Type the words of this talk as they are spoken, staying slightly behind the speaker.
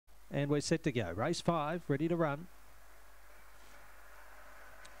And we're set to go. Race 5, ready to run.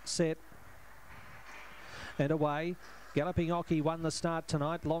 Set. And away. Galloping Ocky won the start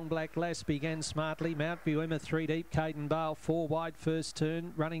tonight. Long Black Lass began smartly. Mount View Emma 3 deep. Caden Bale 4 wide first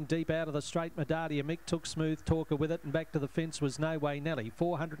turn. Running deep out of the straight. Medardia Mick took Smooth Talker with it, and back to the fence was No Way Nelly.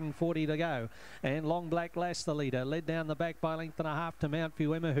 440 to go. And Long Black Lass the leader. Led down the back by length and a half to Mount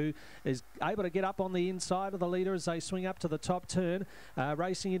View Emma, who is able to get up on the inside of the leader as they swing up to the top turn.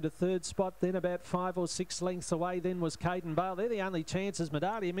 Racing into third spot then, about 5 or 6 lengths away then, was Caden Bale. They're the only chances.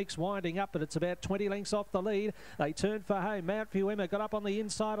 Medardia Mick's winding up, but it's about 20 lengths off the lead. They turn for home. Mount View Emma got up on the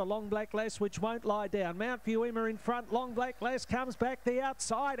inside of Long Black Lass, which won't lie down. Mount View Emma in front. Long Black Lass comes back the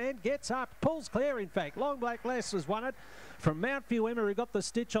outside and gets up. Pulls clear, in fact. Long Black Lass has won it from Mount View Emma, who got the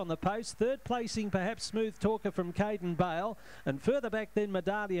stitch on the post. Third placing, perhaps Smooth Talker from Caden Bale. And further back then,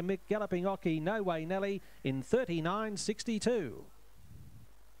 Medardia Mick, Galloping Ocky, No Way Nelly in 39.62.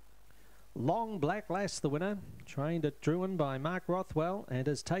 Long Black Lass, the winner, trained at Druin by Mark Rothwell, and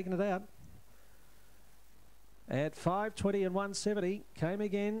has taken it out at 5.20 and 170. Came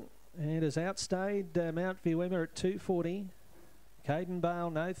again and has outstayed Mount View Emma at 2.40. Caden Bale,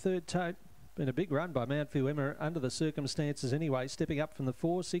 no third tote. Been a big run by Mount View Emma under the circumstances anyway, stepping up from the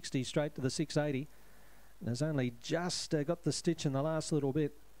 460 straight to the 680. And has only just got the stitch in the last little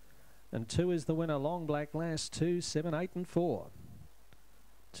bit. And 2 is the winner, Long Black Lass, 2, 7, 8 and 4.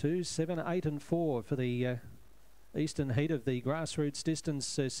 2, 7, 8 and 4 for the Eastern Heat of the Grassroots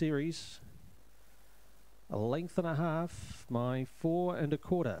Distance Series. A length and a half by 4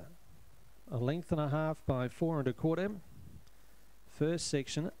 1/4. A length and a half by 4 1/4. First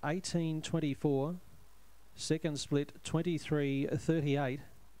section 18.24. Second split 23.38.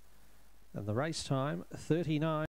 And the race time 39.